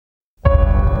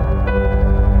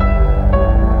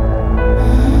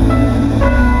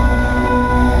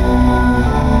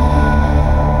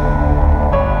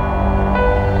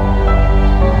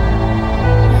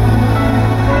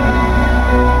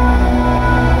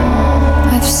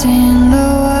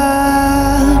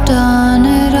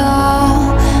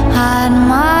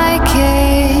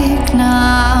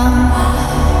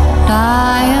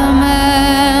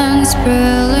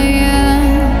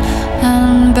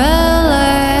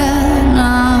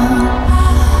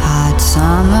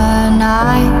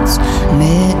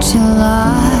you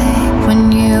like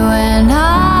when you and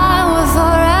I were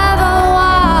forever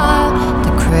wild?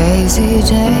 The crazy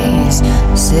days,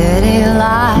 city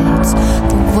lights,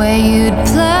 the way you'd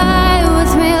play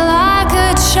with me like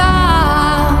a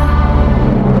child.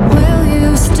 Will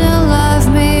you still love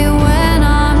me when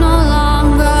I'm no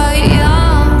longer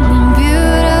young and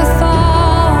beautiful?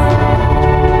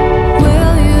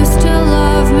 Will you still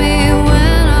love me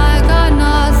when I got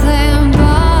nothing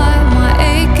but my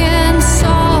aching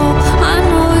soul? I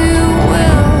know you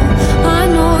will, I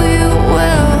know you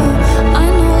will, I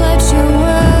know that you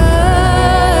will.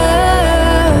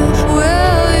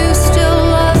 Will you still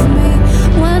love me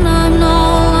when I'm no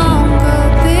longer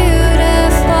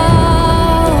beautiful?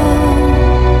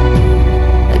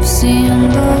 I've seen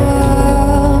the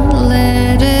world,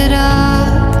 lit it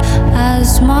up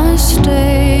as my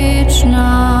stage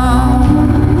now,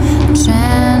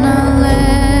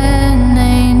 channeling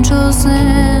angels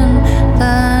in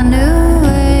the new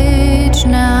age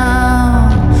now.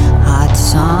 Hot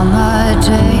summer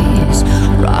days,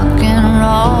 rock and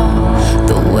roll,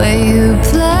 the way you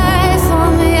play for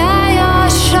me at your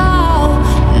show,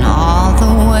 and all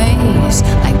the ways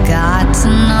I got to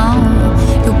know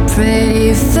your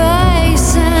pretty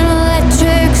face and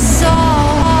electric soul.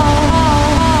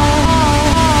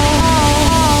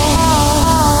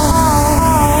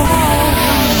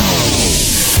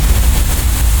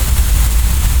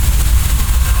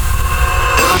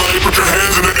 Everybody put your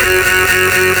hands in the air.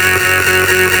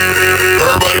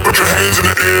 Everybody put your hands in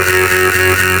the air.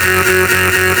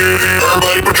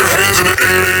 Everybody put your hands in the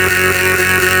air.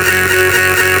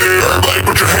 Everybody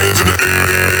put your hands in the air.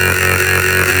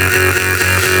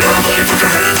 Everybody put your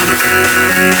hands in the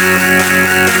air.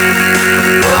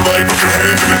 Everybody put your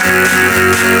hands in the air.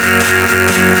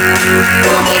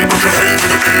 Everybody put your hands in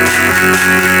the air.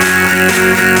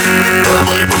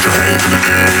 Everybody put your hands in the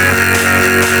air.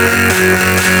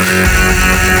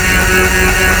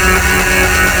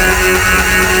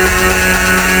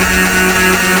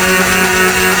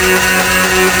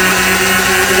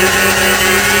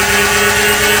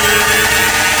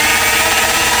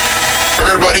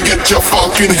 Everybody get your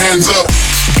fucking hands up.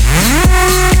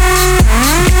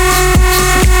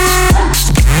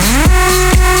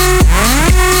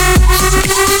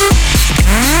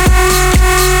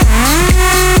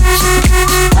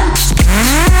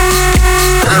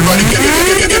 Everybody get your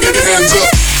hands up.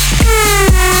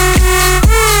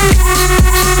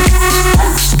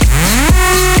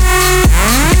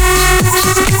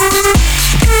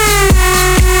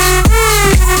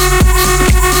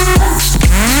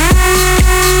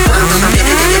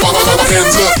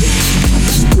 Hands up.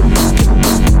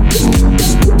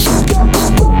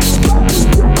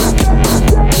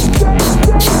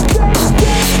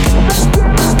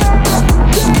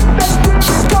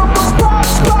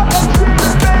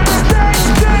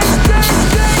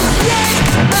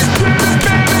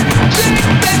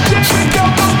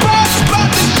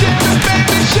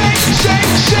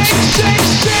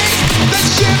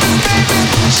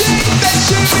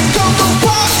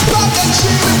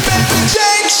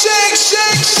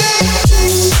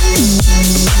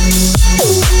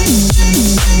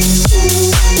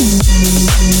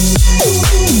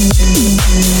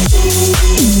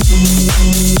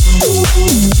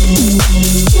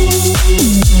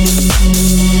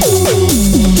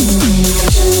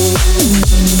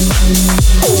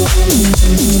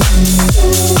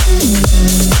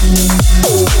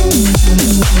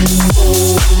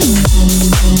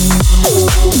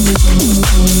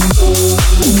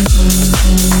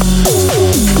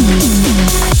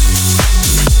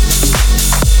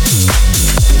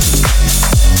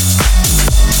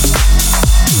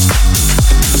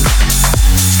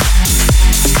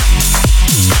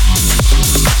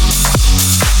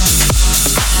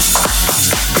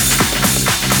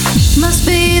 Must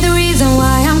be the reason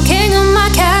why I'm king of my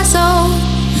castle.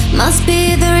 Must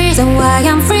be the reason why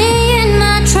I'm free in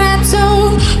my trap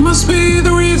zone. Must be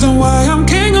the reason why I'm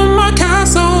king of my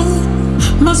castle.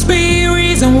 Must be the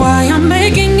reason why I'm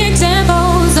making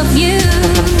examples of you.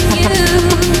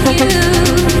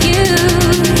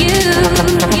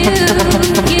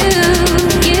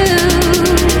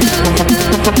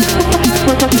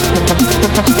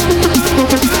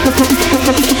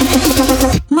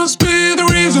 Must be the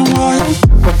reason why.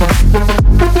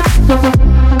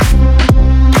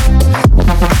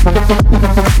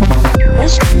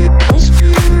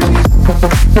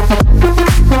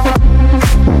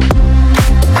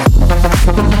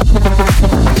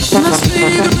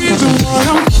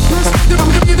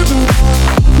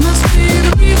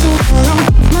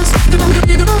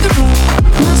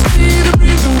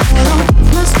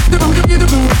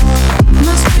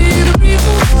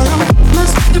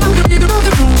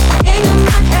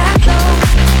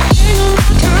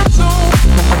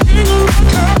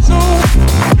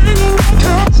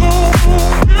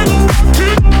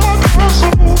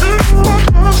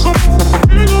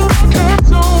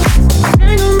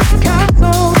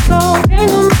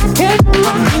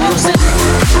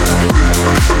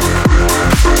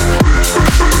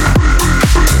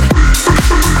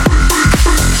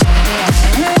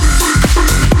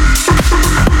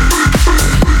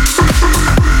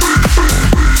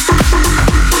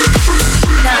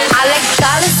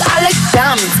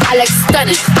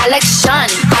 stunning, I like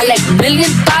shining, I like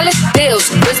 $1,000,000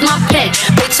 deals. Where's my pen?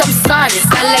 Bitch, I'm signing.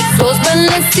 I like those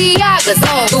Balenciagas,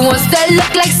 the ones that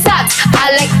look like socks.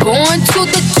 I like going to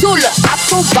the Tula, I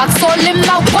put rocks all in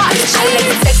my watch. I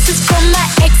like texts from my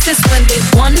exes when they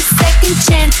want a second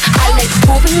chance. I like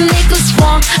proving niggas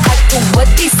wrong, I do what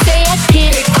they say I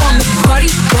can't. They call me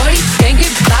Cardi, Cardi,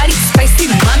 banging body,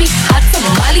 spicy mommy, hot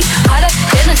tamale, hotter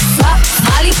than a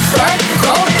Somali. Bird,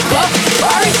 go,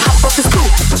 Ferrari, hop off the stoop,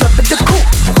 jump in the coupe.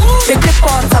 They flip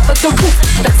on top of the roof,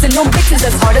 flexing on bitches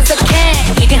as hard as I can.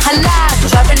 Eating halal,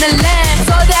 driving a lamb.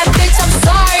 So that bitch, I'm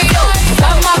sorry, yo.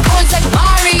 Got my boys like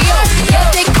Mario. Yeah,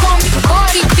 they call me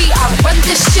Cardi B. I run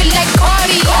this shit like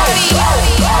cardio.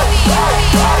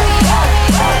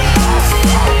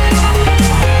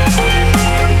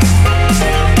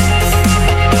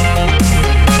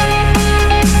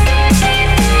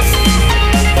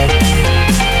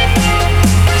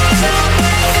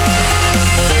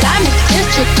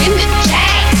 In the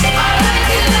chain,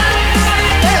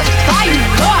 there's fire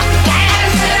rock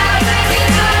gas.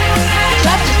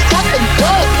 Drop the top and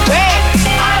go red.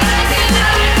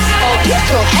 Oh, you're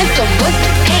so handsome with the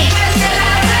name.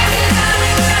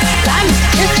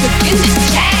 Diamonds just in the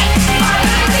chain.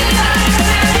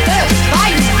 There's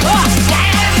fire rock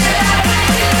gas.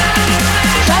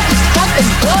 Drop the top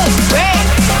and go red.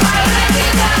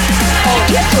 Oh,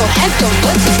 you're so handsome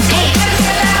with the name.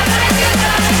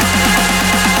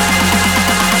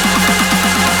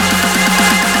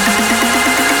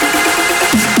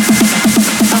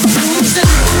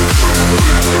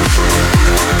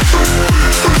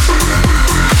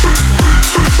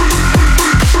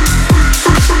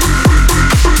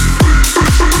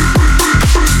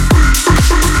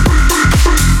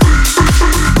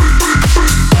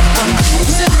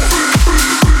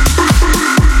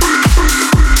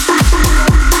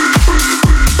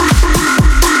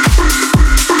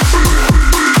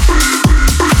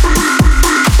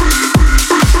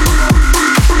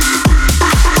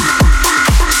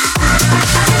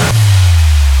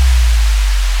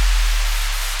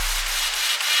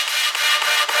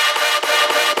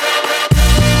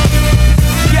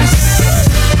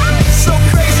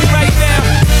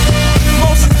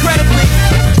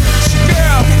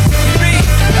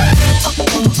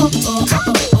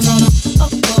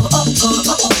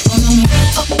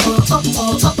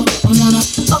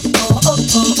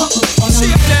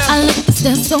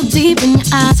 So deep in your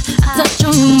eyes, I touch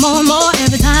on you more and more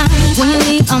every time. When you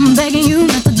leave, I'm begging you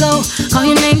not to go. Call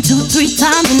your name 2-3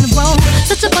 times in a row.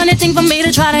 Such a funny thing for me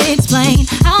to try to explain.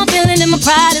 How I'm feeling and my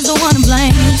pride is the one to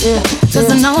blame.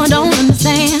 Cause I know I don't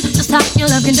understand just how your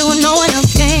love can do it, no one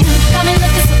else can. Got me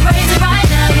looking so crazy right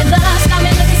now. Your love got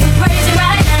me looking so crazy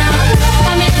right now.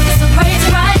 Got me looking so crazy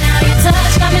right now. Your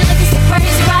touch got me looking so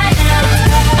crazy right now.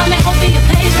 Got me hoping you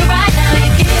page me right now.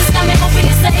 Your kiss got me hoping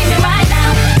you save me right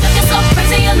now. Looking so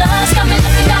crazy, your love got me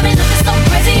looking so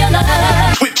crazy, your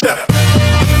love. Switch up.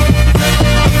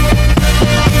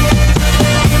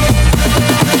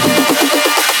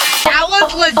 That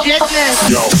was legitness.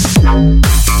 Yo.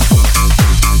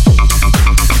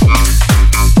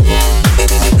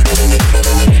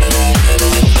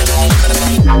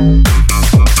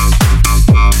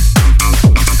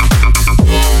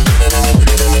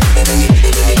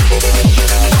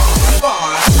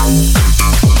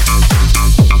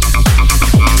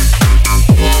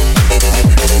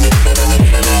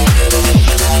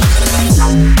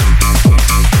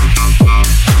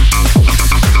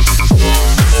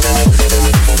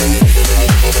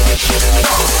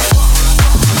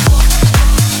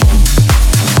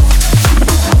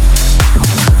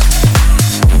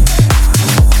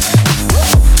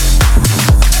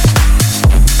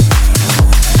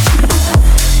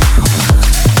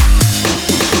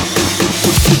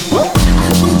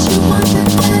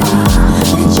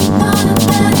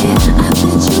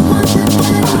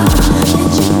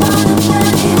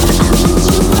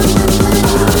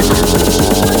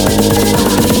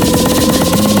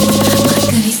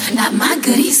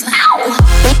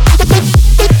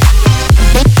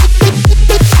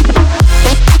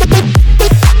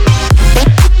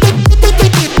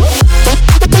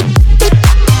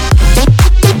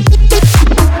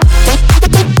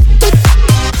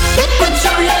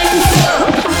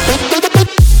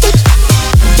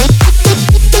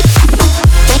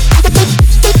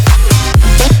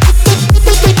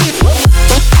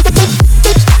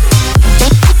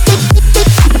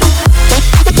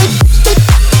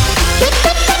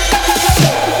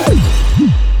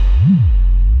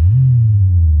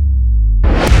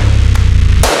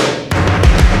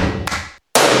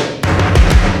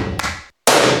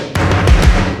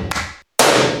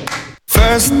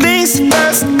 First things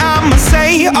first, I'ma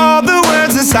say all the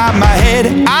inside my head.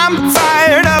 I'm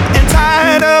fired up and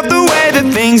tired of the way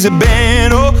that things have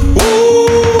been. Oh,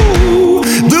 ooh,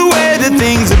 the way that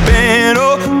things have been.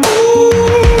 Oh,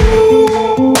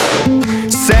 ooh.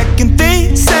 Second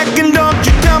thing, second, don't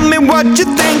you tell me what you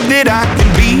think that I can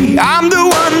be. I'm the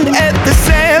one at the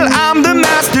sail, I'm the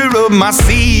master of my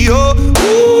sea. Oh,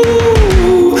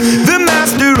 ooh, the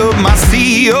master of my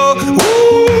sea. Oh, ooh.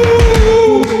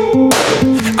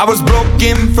 I was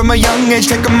broken from a young age,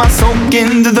 taking my soak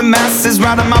into the masses,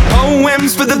 writing my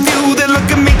poems for the few that look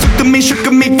at me, took to me, shook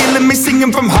at me, feeling me,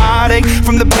 singing from heartache,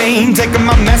 from the pain, taking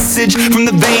my message from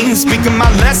the veins, speaking my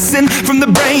lesson from the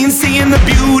brain, seeing the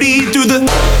beauty through the.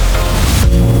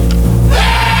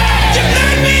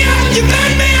 You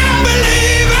made me a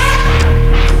believer,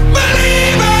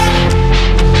 believer.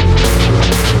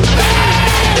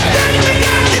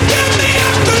 You made me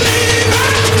a believer,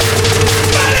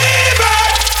 believer.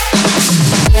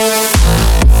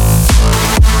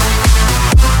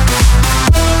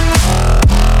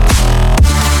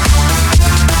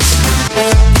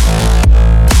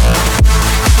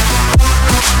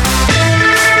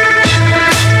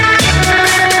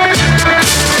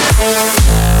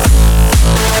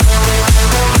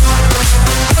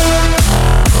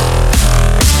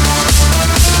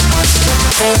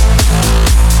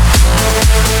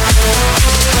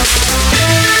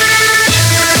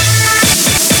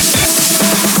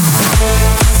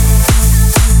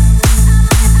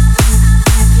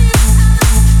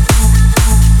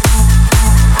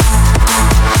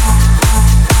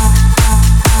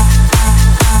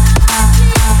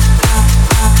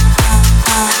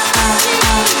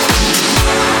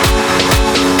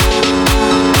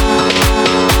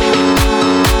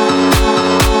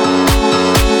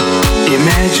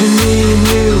 Imagine me and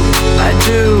you, I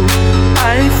do.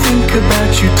 I think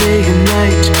about you day and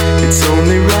night. It's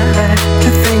only right to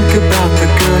think about the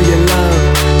girl you love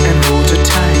and hold her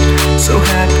tight. So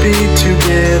happy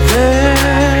together.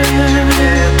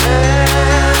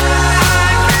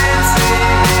 I can't see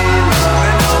me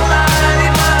loving nobody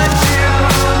but you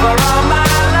for all my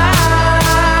life.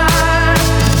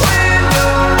 When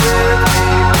you're with me,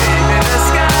 baby, the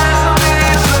skies will be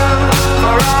blue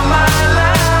for all my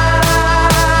life.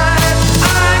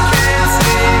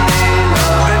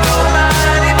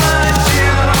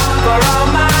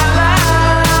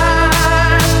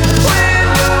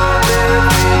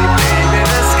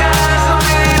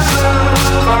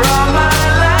 For all my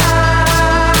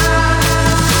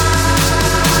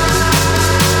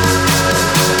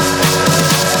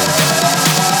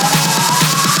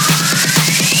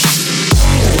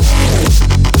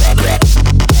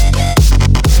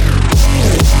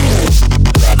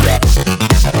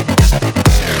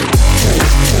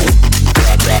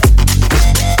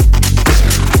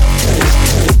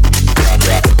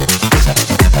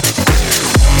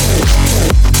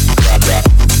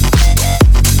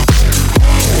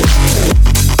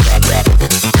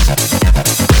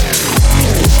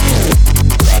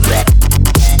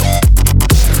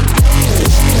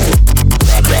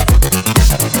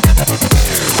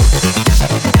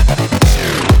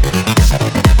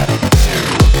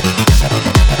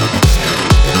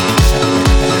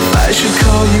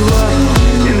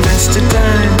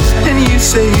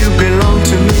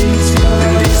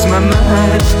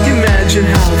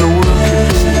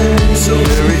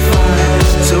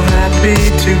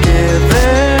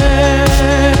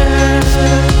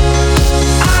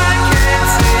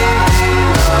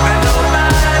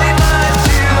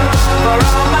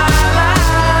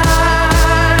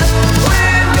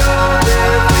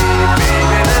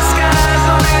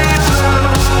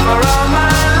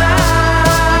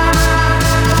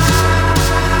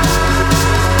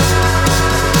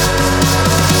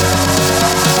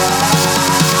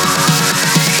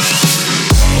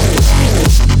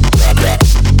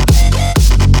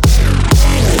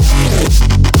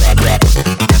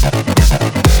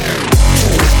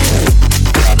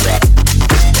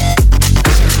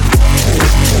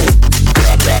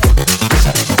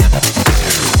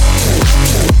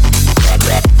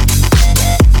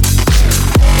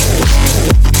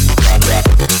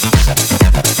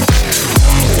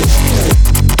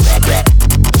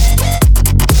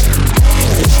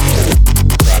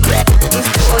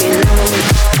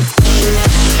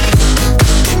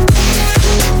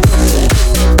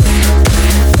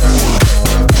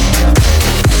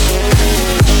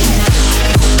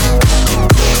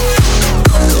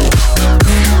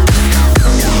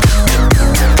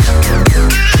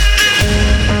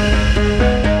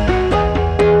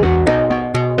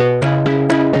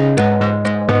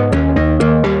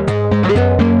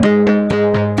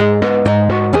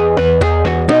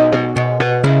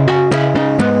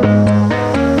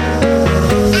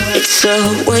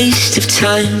waste of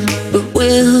time, but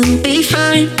we'll be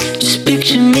fine. Just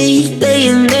picture me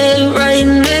laying there right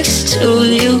next to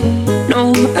you.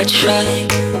 No, I try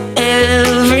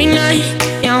every night.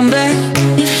 Yeah, I'm back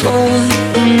before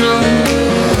you know.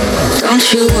 Don't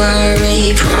you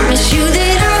worry, promise you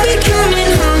that I'll be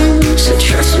coming home. So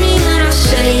trust me when I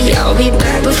say I'll be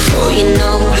back before you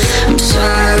know. I'm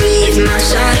sorry if my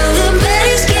side of the bed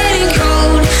is getting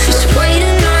cold. Just wait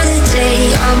another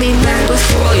day, I'll be back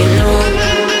before you know.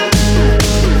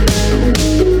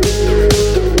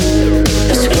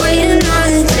 Just wait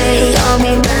another day, I'll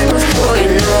be back before you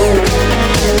know.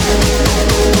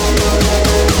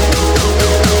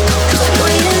 Just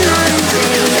wait another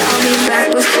day, I'll be back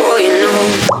before you know.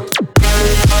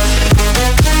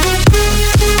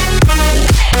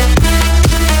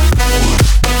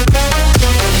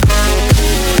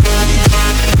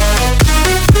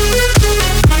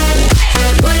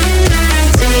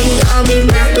 I'll be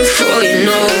back before you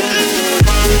know.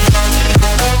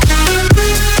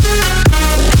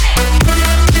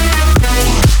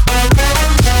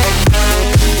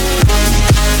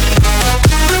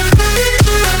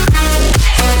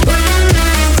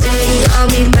 I'll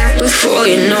be back before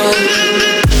you know.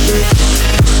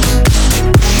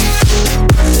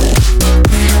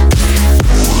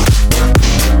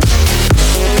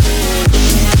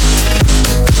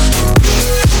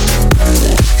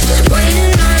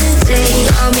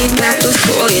 I'll be back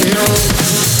before you know.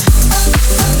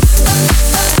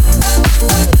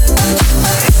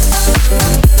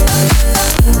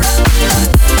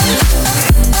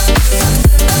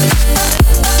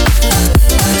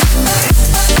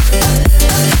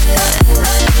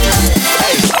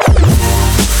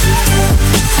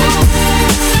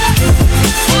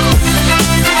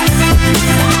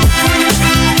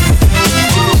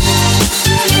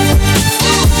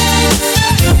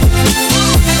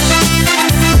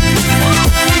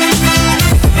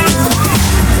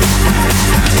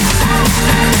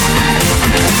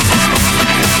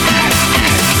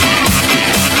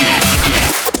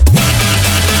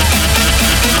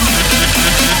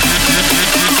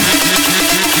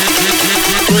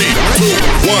 Three, two,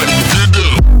 one.